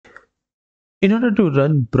In order to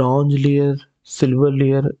run bronze layer, silver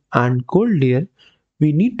layer and gold layer,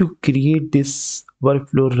 we need to create this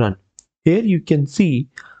workflow run. Here you can see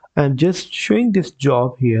I'm just showing this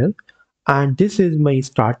job here, and this is my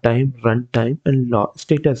start time, run time and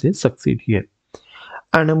status is succeed here.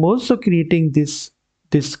 And I'm also creating this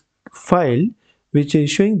file which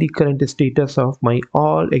is showing the current status of my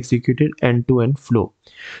all executed end-to-end flow.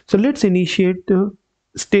 So let's initiate the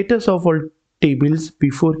status of all tables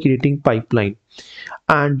before creating pipeline.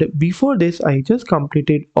 And before this, I just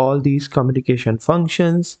completed all these communication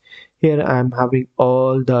functions. Here I'm having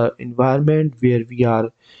all the environment where we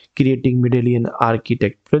are creating Medallion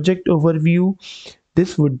Architect project overview.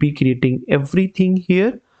 This would be creating everything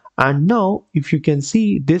here. And now if you can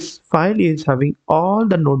see, this file is having all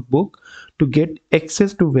the notebook to get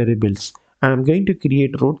access to variables. And I'm going to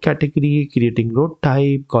create road category, creating road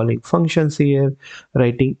type, calling functions here,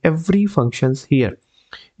 writing every functions here.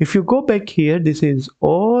 If you go back here, this is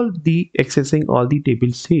all the accessing all the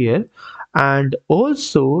tables here, and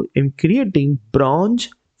also I'm creating bronze,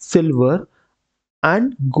 silver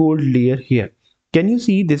and gold layer here. Can you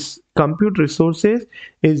see this compute resources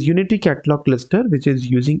is Unity catalog cluster, which is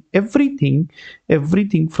using everything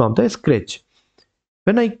from the scratch.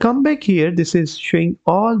 When I come back here, this is showing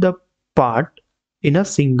all the part in a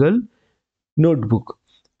single notebook.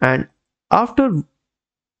 And after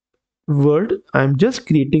word, I'm just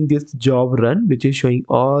creating this job run which is showing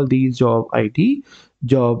all these job ID,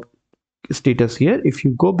 job status here. If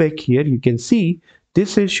you go back here, you can see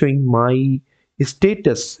this is showing my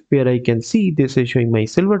status, where I can see this is showing my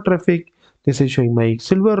silver traffic, this is showing my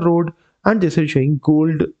silver road, and this is showing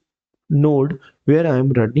gold node where I am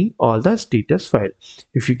running all the status file.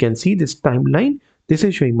 If you can see this timeline, this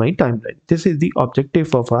is showing my timeline. This is the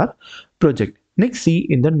objective of our project. Next, see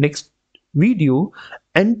in the next video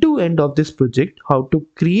end to end of this project how to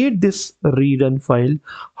create this rerun file,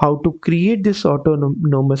 how to create this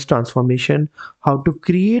autonomous transformation, how to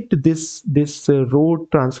create this road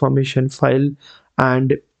transformation file,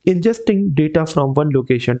 and ingesting data from one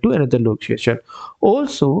location to another location.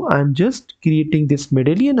 Also, I'm just creating this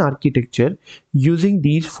Medallion architecture using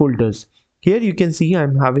these folders. Here you can see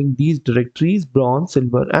I'm having these directories bronze,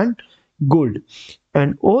 silver and gold.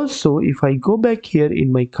 And also if I go back here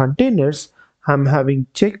in my containers, I'm having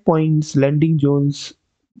checkpoints, landing zones,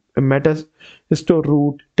 meta store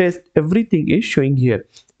route, test, everything is showing here,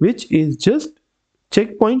 which is just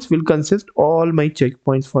checkpoints will consist all my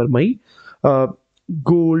checkpoints for my uh,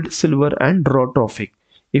 gold, silver and raw traffic.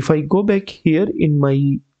 If I go back here in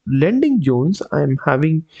my landing zones, I'm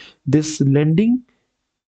having this landing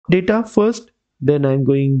data first, then I'm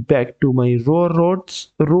going back to my raw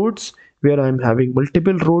roads where I'm having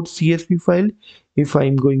multiple roads CSV file. If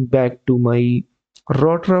I'm going back to my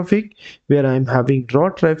raw traffic where I'm having raw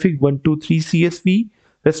traffic 1 2 3 CSV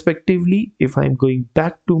respectively. If I'm going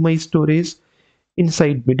back to my storage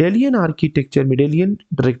inside Medallion architecture, Medallion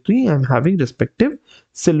directory, I'm having respective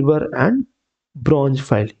silver and bronze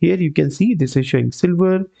file. Here you can see this is showing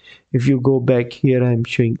silver. If you go back here, I'm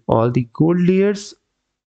showing all the gold layers.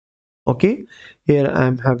 Okay, here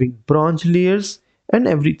I'm having bronze layers and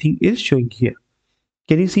everything is showing here.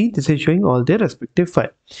 Can you see this is showing all their respective file?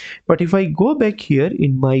 But if I go back here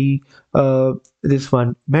in my this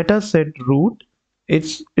one meta set root,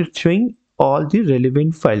 it's showing all the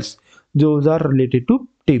relevant files. Those are related to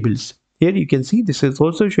tables. Here you can see this is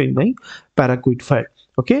also showing my paraquat file.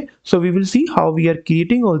 Okay, so we will see how we are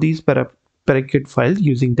creating all these paraquat files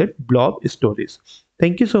using that blob storage.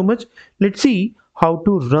 Thank you so much. Let's see how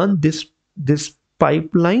to run this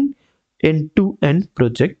pipeline end-to-end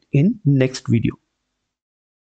project in next video.